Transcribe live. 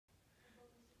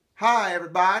Hi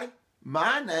everybody,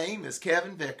 my name is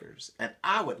Kevin Vickers and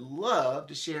I would love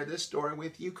to share this story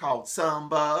with you called Some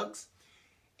Bugs.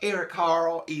 Eric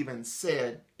Carle even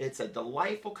said it's a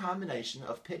delightful combination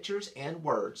of pictures and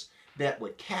words that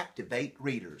would captivate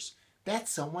readers.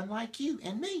 That's someone like you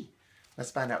and me.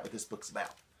 Let's find out what this book's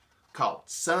about. Called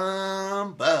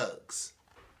Some Bugs.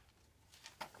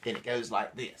 And it goes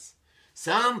like this.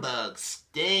 Some bugs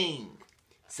sting.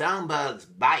 Some bugs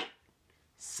bite.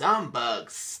 Some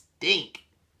bugs stink.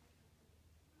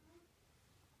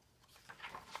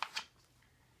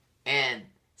 And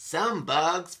some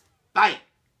bugs fight.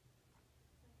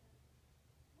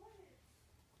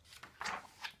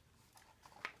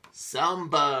 Some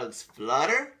bugs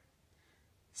flutter.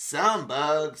 Some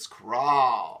bugs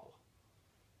crawl.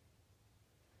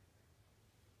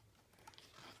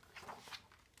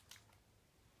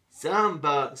 Some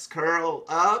bugs curl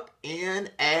up in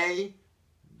a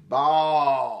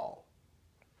ball.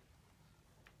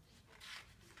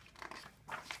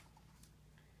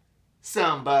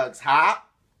 Some bugs hop.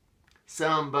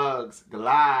 Some bugs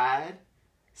glide.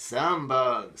 Some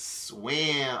bugs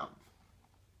swim.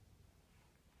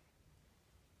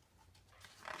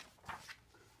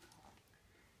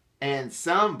 And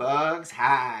some bugs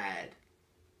hide.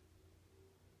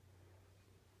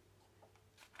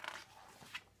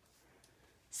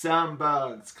 Some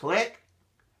bugs click.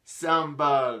 Some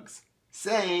bugs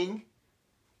sing.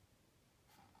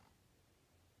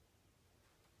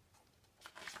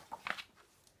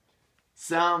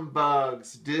 Some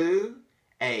bugs do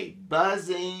a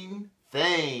buzzing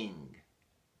thing.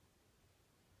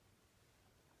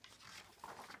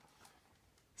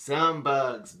 Some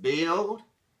bugs build.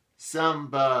 Some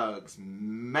bugs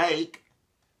make.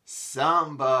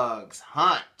 Some bugs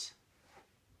hunt.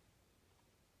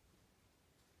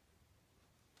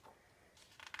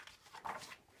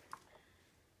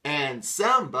 And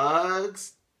some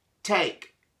bugs take.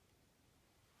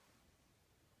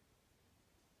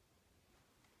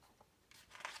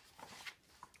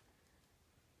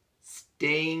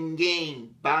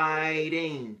 Stinging,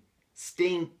 biting,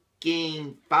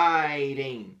 stinking,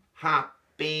 fighting,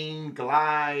 hopping,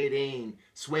 gliding,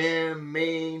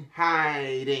 swimming,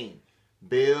 hiding,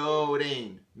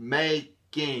 building,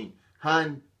 making,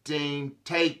 hunting,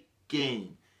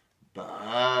 taking.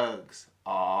 Bugs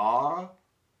are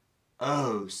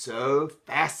oh so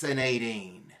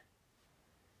fascinating.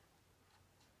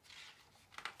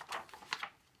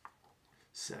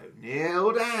 So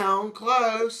kneel down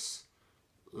close.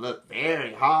 Look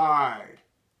very hard.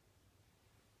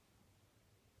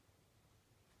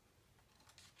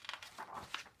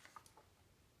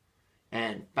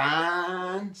 And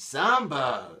find some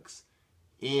bugs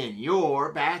in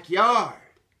your backyard.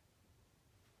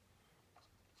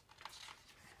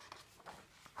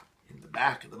 In the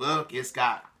back of the book, it's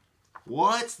got,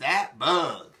 what's that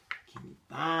bug? Can you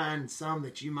find some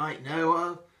that you might know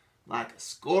of? Like a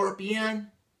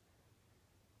scorpion?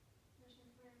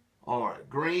 Or a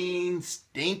green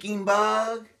stinking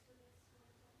bug?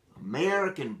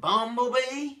 American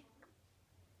bumblebee?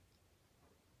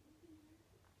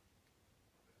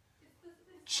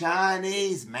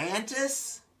 Chinese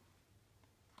mantis?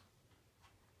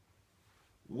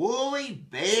 Woolly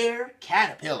bear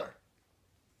caterpillar?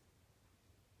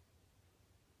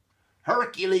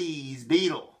 Hercules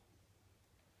beetle?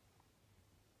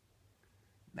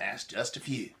 That's just a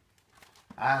few.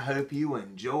 I hope you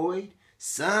enjoyed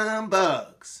Some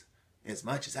Bugs as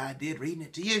much as I did reading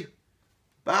it to you.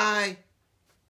 Bye.